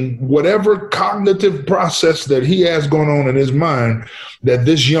in whatever cognitive process that he has going on in his mind that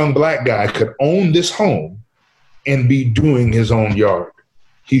this young black guy could own this home and be doing his own yard.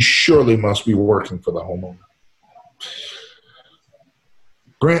 He surely must be working for the homeowner.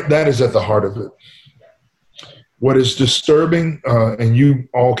 Grant, that is at the heart of it. What is disturbing, and you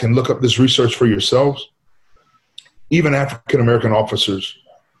all can look up this research for yourselves, even African-American officers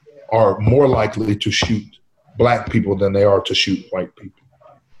are more likely to shoot black people than they are to shoot white people.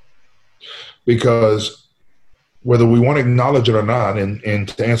 Because whether we want to acknowledge it or not, and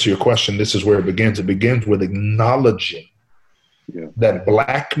to answer your question, this is where it begins. It begins with acknowledging that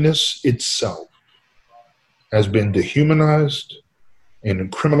blackness itself has been dehumanized and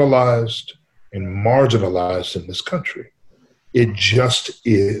criminalized and marginalized in this country. It just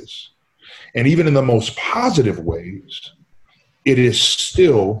is. And even in the most positive ways, it is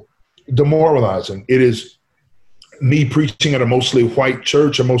still demoralizing. It is me preaching at a mostly white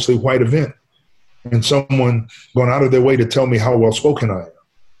church, a mostly white event, and someone going out of their way to tell me how well spoken I am.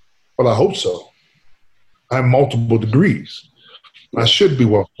 Well, I hope so. I have multiple degrees. I should be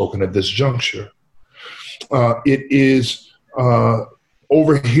well spoken at this juncture. It is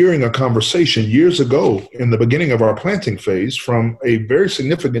overhearing a conversation years ago in the beginning of our planting phase from a very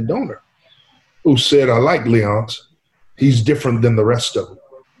significant donor who said, I like Leonce. He's different than the rest of them.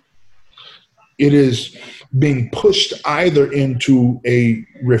 It is being pushed either into a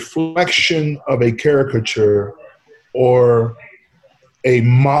reflection of a caricature or a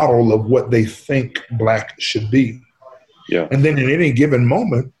model of what they think Black should be. Yeah. And then in any given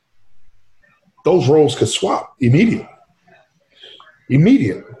moment, those roles could swap immediately.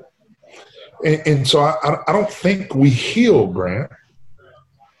 And so I don't think we heal, Grant,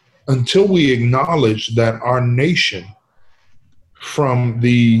 until we acknowledge that our nation, from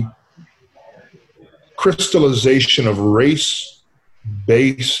the crystallization of race-based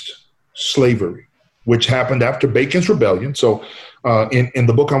slavery, which happened after Bacon's Rebellion. So in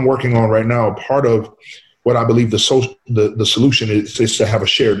the book I'm working on right now, part of what I believe the solution is to have a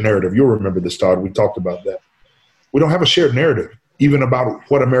shared narrative. You'll remember this, Todd. We talked about that. We don't have a shared narrative, even about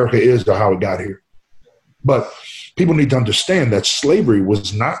what America is or how it got here. But people need to understand that slavery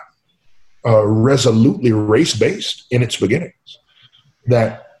was not resolutely race-based in its beginnings,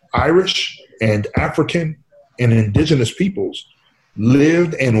 that Irish and African and indigenous peoples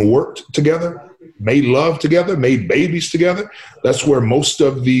lived and worked together, made love together, made babies together. That's where most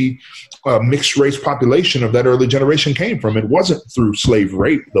of the mixed race population of that early generation came from. It wasn't through slave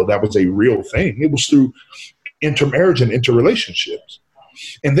rape, though that was a real thing. It was through intermarriage and interrelationships.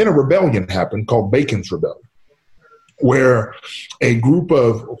 And then a rebellion happened called Bacon's Rebellion, where a group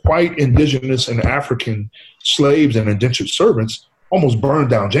of white, indigenous, and African slaves and indentured servants almost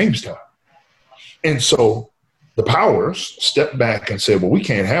burned down Jamestown. And so the powers stepped back and said, well, we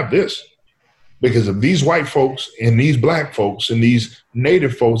can't have this, because if these white folks and these Black folks and these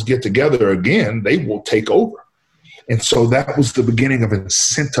Native folks get together again, they will take over. And so that was the beginning of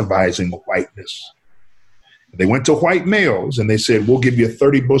incentivizing whiteness. They went to white males and they said, we'll give you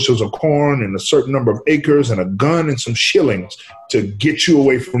 30 bushels of corn and a certain number of acres and a gun and some shillings to get you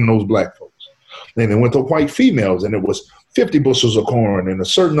away from those Black folks. Then they went to white females and it was 50 bushels of corn and a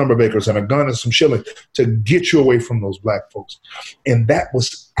certain number of acres and a gun and some shillings to get you away from those Black folks. And that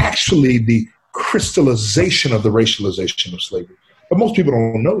was actually the crystallization of the racialization of slavery. But most people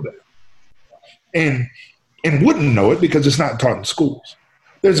don't know that. And wouldn't know it because it's not taught in schools.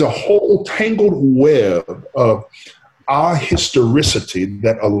 There's a whole tangled web of our historicity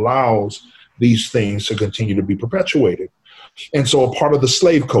that allows these things to continue to be perpetuated. And so a part of the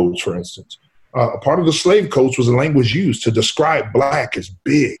slave codes, for instance, a part of the slave codes was a language used to describe Black as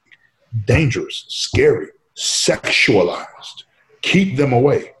big, dangerous, scary, sexualized, keep them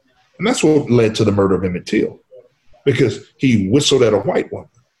away. And that's what led to the murder of Emmett Till, because he whistled at a white woman,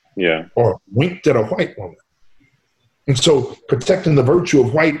 or winked at a white woman. And so protecting the virtue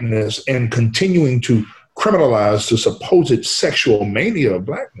of whiteness and continuing to criminalize the supposed sexual mania of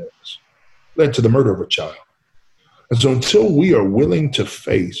Blackness led to the murder of a child. And so until we are willing to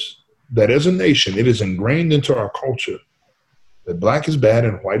face that as a nation, it is ingrained into our culture that Black is bad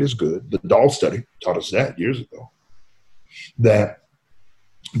and white is good. The Dahl study taught us that years ago, that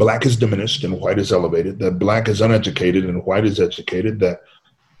Black is diminished and white is elevated, that Black is uneducated and white is educated, that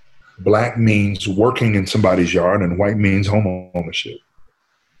Black means working in somebody's yard and white means home ownership,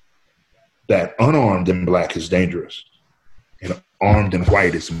 that unarmed and Black is dangerous and armed and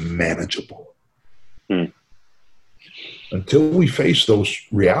white is manageable. Until we face those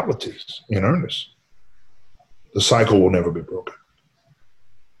realities in earnest, the cycle will never be broken.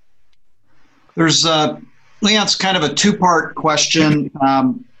 There's, Leonce, kind of a two-part question.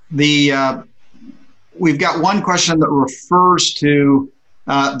 We've got one question that refers to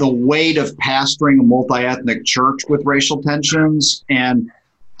the weight of pastoring a multi-ethnic church with racial tensions, and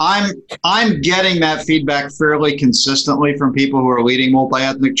I'm getting that feedback fairly consistently from people who are leading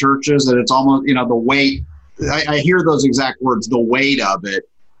multi-ethnic churches, that it's almost, the weight. I hear those exact words, the weight of it.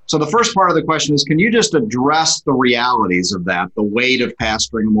 So the first part of the question is, can you just address the realities of that, the weight of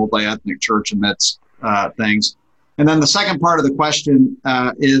pastoring a multi-ethnic church amidst things? And then the second part of the question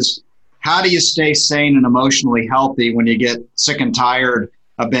is, how do you stay sane and emotionally healthy when you get sick and tired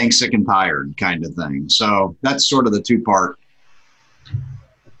of being sick and tired, kind of thing? So that's sort of the two-part.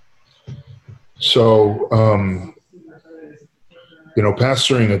 So,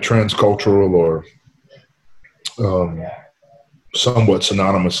 pastoring a transcultural or somewhat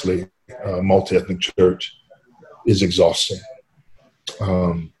synonymously multi-ethnic church is exhausting.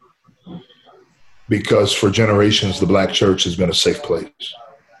 Because for generations, the Black church has been a safe place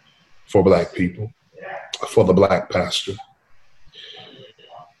for Black people, for the Black pastor.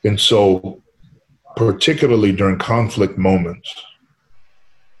 And so, particularly during conflict moments,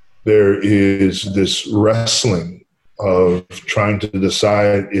 there is this wrestling of trying to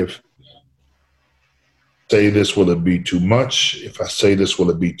decide, if I say this, will it be too much? If I say this,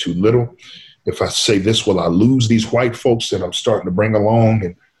 will it be too little? If I say this, will I lose these white folks that I'm starting to bring along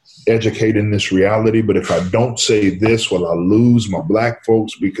and educate in this reality? But if I don't say this, will I lose my Black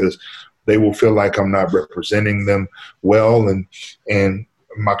folks because they will feel like I'm not representing them well? And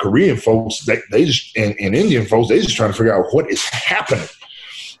my Korean folks, they just, and Indian folks, they just trying to figure out what is happening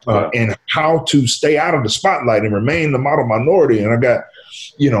and how to stay out of the spotlight and remain the model minority. And I got,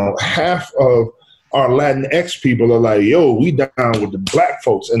 half of our Latinx people are like, yo, we down with the Black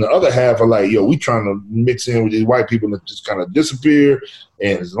folks. And the other half are like, yo, we trying to mix in with these white people and just kind of disappear.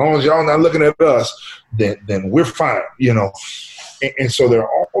 And as long as y'all not looking at us, then we're fine, And so there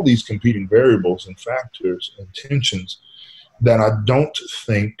are all these competing variables and factors and tensions that I don't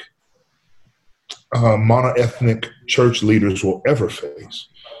think monoethnic church leaders will ever face,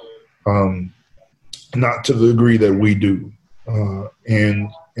 not to the degree that we do.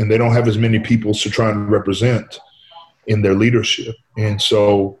 And they don't have as many people to try and represent in their leadership. And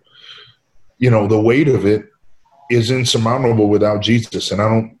so, the weight of it is insurmountable without Jesus. And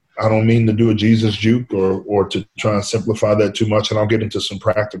I don't mean to do a Jesus juke or to try and simplify that too much. And I'll get into some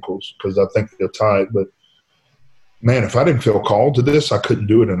practicals because I think they're tied. But man, if I didn't feel called to this, I couldn't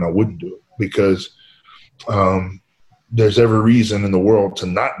do it, and I wouldn't do it because there's every reason in the world to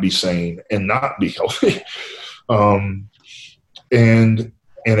not be sane and not be healthy.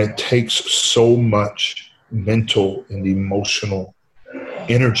 And it takes so much mental and emotional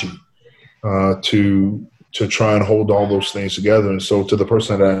energy to try and hold all those things together. And so to the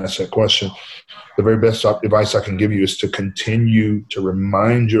person that asked that question, the very best advice I can give you is to continue to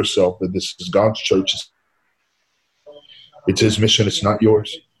remind yourself that this is God's church. It's his mission. It's not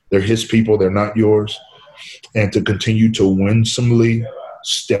yours. They're his people. They're not yours. And to continue to winsomely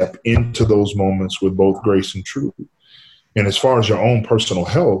step into those moments with both grace and truth. And as far as your own personal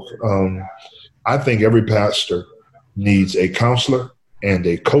health, I think every pastor needs a counselor and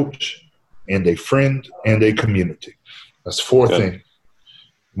a coach and a friend and a community. That's four things.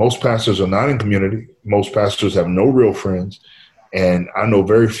 Most pastors are not in community. Most pastors have no real friends. And I know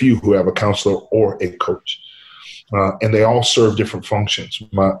very few who have a counselor or a coach. And they all serve different functions.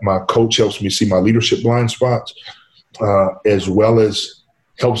 My coach helps me see my leadership blind spots, as well as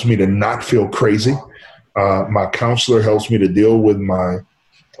helps me to not feel crazy. My counselor helps me to deal with my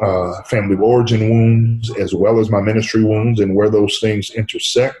family of origin wounds, as well as my ministry wounds and where those things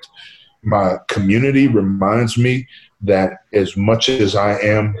intersect. My community reminds me that as much as I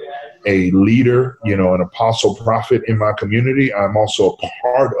am a leader, an apostle, prophet in my community, I'm also a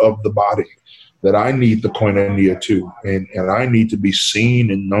part of the body, that I need the koinonia too. And I need to be seen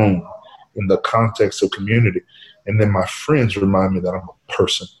and known in the context of community. And then my friends remind me that I'm a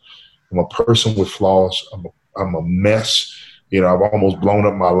person. I'm a person with flaws. I'm a mess. I've almost blown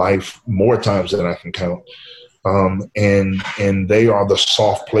up my life more times than I can count. And they are the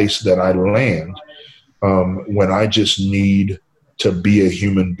soft place that I land when I just need to be a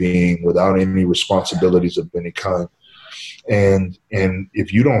human being without any responsibilities of any kind. And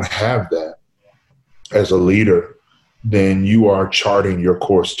if you don't have that as a leader, then you are charting your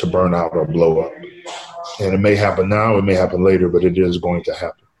course to burn out or blow up. And it may happen now, it may happen later, but it is going to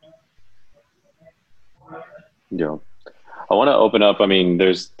happen. Yeah. I want to open up. I mean,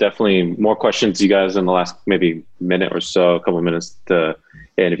 there's definitely more questions, you guys, in the last maybe minute or so, a couple of minutes and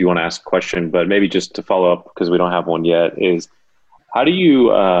if you want to ask a question, but maybe just to follow up, because we don't have one yet, is how do you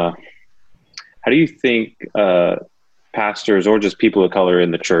think pastors or just people of color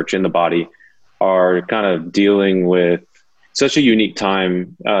in the church, in the body, are kind of dealing with such a unique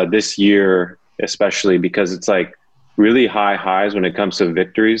time this year, especially because it's like really high highs when it comes to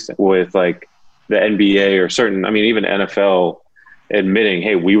victories with like the NBA or certain, even NFL admitting,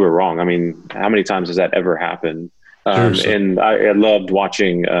 hey, we were wrong. How many times has that ever happened? And I loved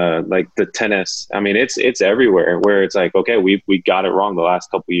watching like the tennis. It's everywhere where it's like, okay, we got it wrong the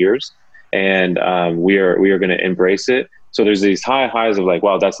last couple of years, and we are going to embrace it. So there's these high highs of like,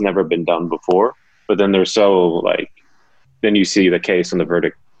 wow, that's never been done before. But then there's then you see the case and the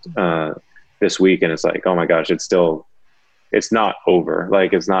verdict this week, and it's like, oh my gosh, it's not over.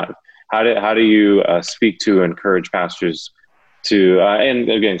 Like, it's not. How do you speak to encourage pastors to and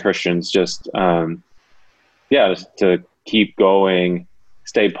again Christians just to keep going,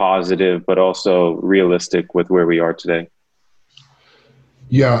 stay positive, but also realistic with where we are today?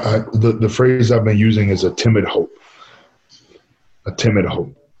 Yeah, the phrase I've been using is a timid hope. A timid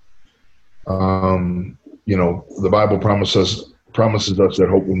hope. The Bible promises us that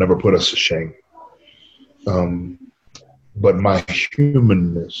hope will never put us to shame. But my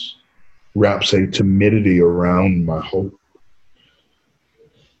humanness wraps a timidity around my hope,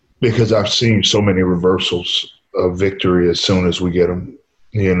 because I've seen so many reversals of victory as soon as we get them.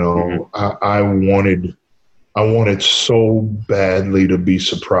 I wanted so badly to be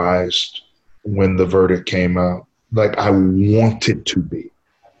surprised when the verdict came out. Like, I wanted to be,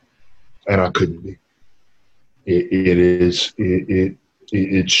 and I couldn't be. It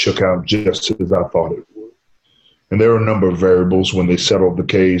shook out just as I thought it would. And there are a number of variables when they settled the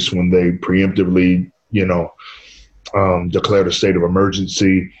case, when they preemptively, declared a state of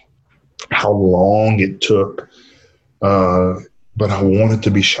emergency, how long it took. But I wanted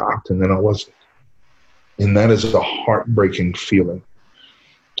to be shocked, and then I wasn't. And that is a heartbreaking feeling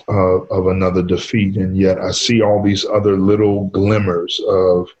of another defeat. And yet I see all these other little glimmers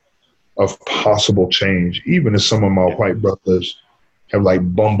of possible change, even as some of my white brothers have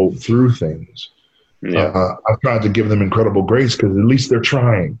bumbled through things. Yeah. I've tried to give them incredible grace, because at least they're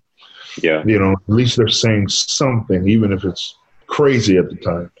trying. Yeah. At least they're saying something, even if it's crazy at the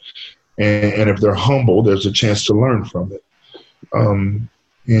time. And if they're humble, there's a chance to learn from it.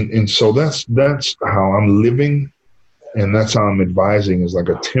 And so that's how I'm living, and that's how I'm advising, is like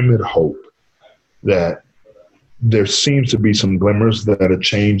a timid hope that there seems to be some glimmers that a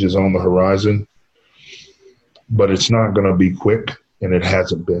change is on the horizon, but it's not going to be quick, and it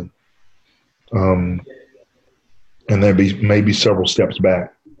hasn't been. And there may be several steps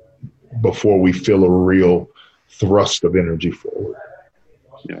back before we feel a real thrust of energy forward.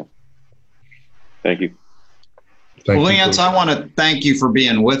 Yeah. Thank you. Leonce, I want to thank you for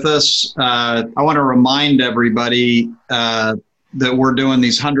being with us. I want to remind everybody that we're doing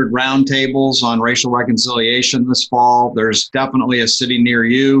these 100 roundtables on racial reconciliation this fall. There's definitely a city near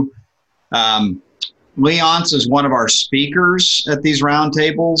you. Leonce is one of our speakers at these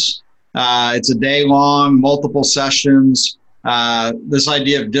roundtables. It's a day long, multiple sessions. This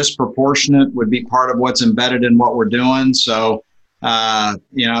idea of disproportionate would be part of what's embedded in what we're doing. So,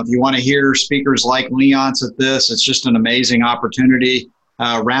 if you want to hear speakers like Leonce at this, it's just an amazing opportunity.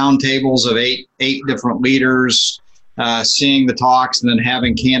 Roundtables of eight different leaders, seeing the talks and then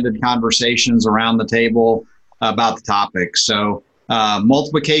having candid conversations around the table about the topic. So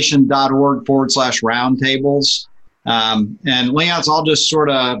multiplication.org/roundtables. And Leonce, I'll just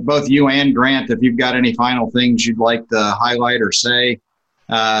sort of, both you and Grant, if you've got any final things you'd like to highlight or say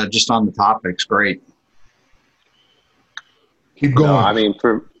just on the topics, great. Keep going. No, I mean,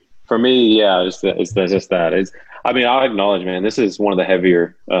 for me, yeah, it's just that. I'll acknowledge, man, this is one of the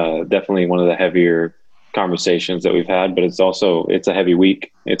heavier, definitely one of the heavier conversations that we've had, but it's a heavy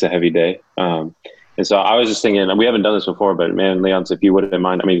week. It's a heavy day. And so I was just thinking, and we haven't done this before, but man, Leonce, if you wouldn't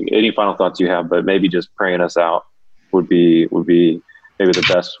mind, any final thoughts you have, but maybe just praying us out would be maybe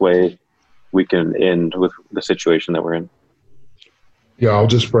the best way we can end with the situation that we're in. Yeah, I'll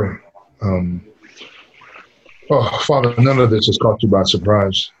just pray. Father, none of this has caught you by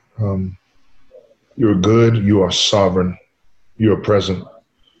surprise. You're good. You are sovereign. You are present.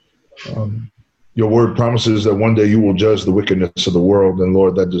 Your word promises that one day you will judge the wickedness of the world. And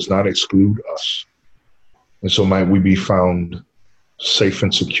Lord, that does not exclude us. And so might we be found safe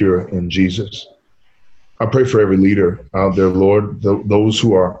and secure in Jesus. I pray for every leader out there, Lord, those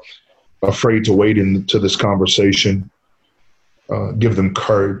who are afraid to wade into this conversation. Give them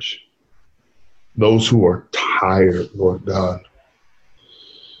courage. Those who are tired, Lord God,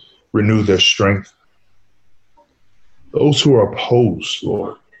 renew their strength. Those who are opposed,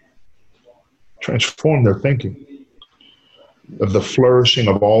 Lord, transform their thinking. That the flourishing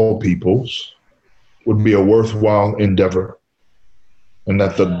of all peoples would be a worthwhile endeavor, and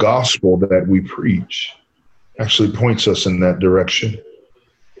that the gospel that we preach actually points us in that direction.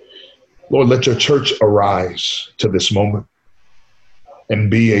 Lord, let your church arise to this moment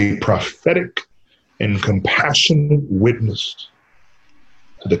and be a prophetic and compassionate witness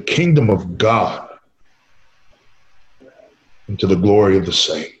to the kingdom of God and to the glory of the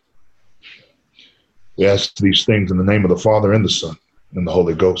saint. We ask these things in the name of the Father and the Son and the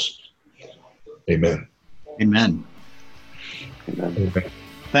Holy Ghost. Amen. Amen. Amen.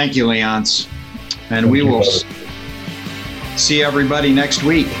 Thank you, Leonce. And we will see everybody next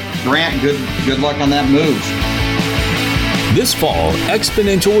week. Grant, good luck on that move. This fall,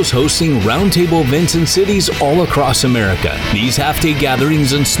 Exponential is hosting roundtable events in cities all across America. These half-day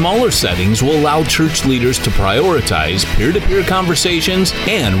gatherings in smaller settings will allow church leaders to prioritize peer-to-peer conversations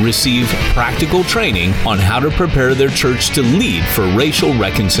and receive practical training on how to prepare their church to lead for racial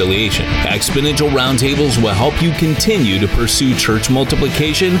reconciliation. Exponential roundtables will help you continue to pursue church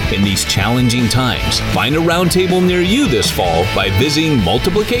multiplication in these challenging times. Find a roundtable near you this fall by visiting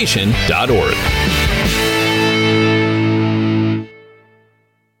multiplication.org.